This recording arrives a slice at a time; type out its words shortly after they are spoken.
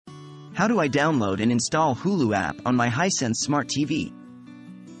How do I download and install Hulu app on my Hisense Smart TV?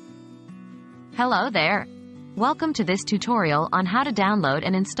 Hello there. Welcome to this tutorial on how to download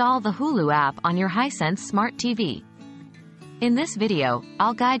and install the Hulu app on your Hisense Smart TV. In this video,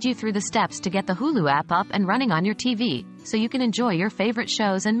 I'll guide you through the steps to get the Hulu app up and running on your TV, so you can enjoy your favorite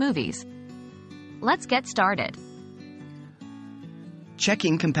shows and movies. Let's get started.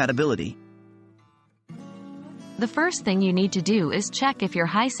 Checking compatibility. The first thing you need to do is check if your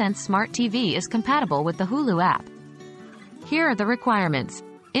Hisense Smart TV is compatible with the Hulu app. Here are the requirements.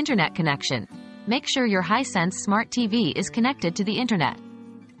 Internet connection. Make sure your Hisense Smart TV is connected to the internet.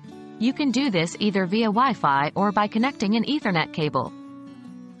 You can do this either via Wi-Fi or by connecting an Ethernet cable.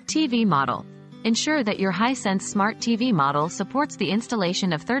 TV model. Ensure that your Hisense Smart TV model supports the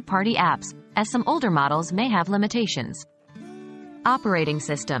installation of third-party apps, as some older models may have limitations. Operating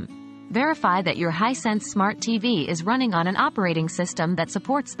system. Verify that your Hisense Smart TV is running on an operating system that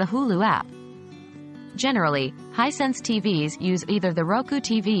supports the Hulu app. Generally, Hisense TVs use either the Roku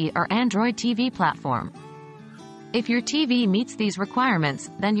TV or Android TV platform. If your TV meets these requirements,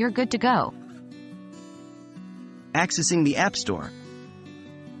 then you're good to go. Accessing the App Store.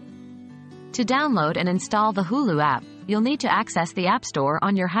 To download and install the Hulu app, you'll need to access the App Store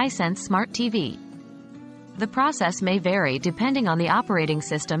on your Hisense Smart TV. The process may vary depending on the operating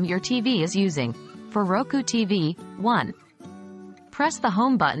system your TV is using. For Roku TV, 1. Press the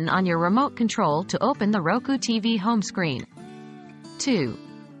Home button on your remote control to open the Roku TV home screen. 2.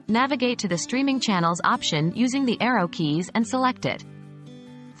 Navigate to the Streaming Channels option using the arrow keys and select it.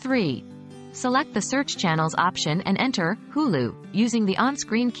 3. Select the Search Channels option and enter Hulu using the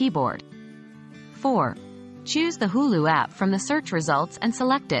on-screen keyboard. 4. Choose the Hulu app from the search results and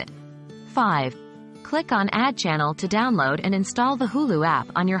select it. 5. Click on Add Channel to download and install the Hulu app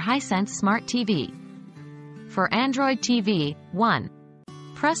on your Hisense Smart TV. For Android TV, 1.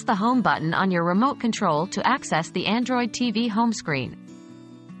 Press the Home button on your remote control to access the Android TV home screen.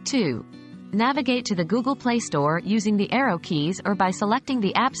 2. Navigate to the Google Play Store using the arrow keys or by selecting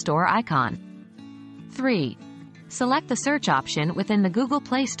the App Store icon. 3. Select the search option within the Google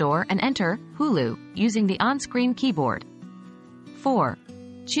Play Store and enter Hulu using the on-screen keyboard. 4.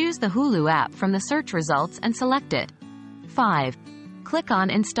 Choose the Hulu app from the search results and select it. 5. Click on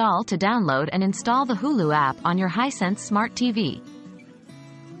Install to download and install the Hulu app on your Hisense Smart TV.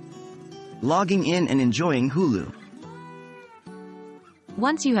 Logging in and enjoying Hulu.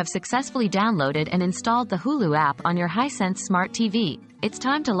 Once you have successfully downloaded and installed the Hulu app on your Hisense Smart TV, it's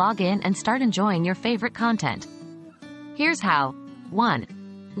time to log in and start enjoying your favorite content. Here's how.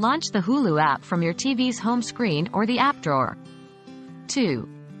 1. Launch the Hulu app from your TV's home screen or the app drawer. 2.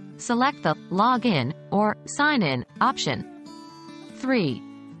 Select the Log In or Sign In option. 3.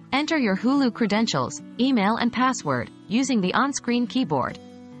 Enter your Hulu credentials, email and password, using the on-screen keyboard.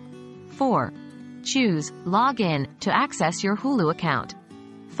 4. Choose Log In to access your Hulu account.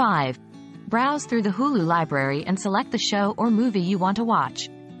 5. Browse through the Hulu library and select the show or movie you want to watch.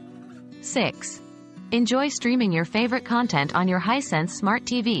 6. Enjoy streaming your favorite content on your Hisense Smart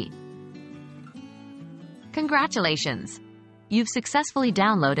TV. Congratulations! You've successfully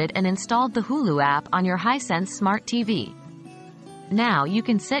downloaded and installed the Hulu app on your Hisense Smart TV. Now you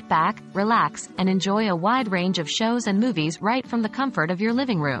can sit back, relax, and enjoy a wide range of shows and movies right from the comfort of your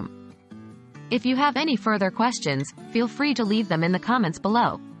living room. If you have any further questions, feel free to leave them in the comments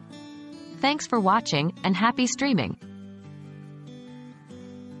below. Thanks for watching, and happy streaming!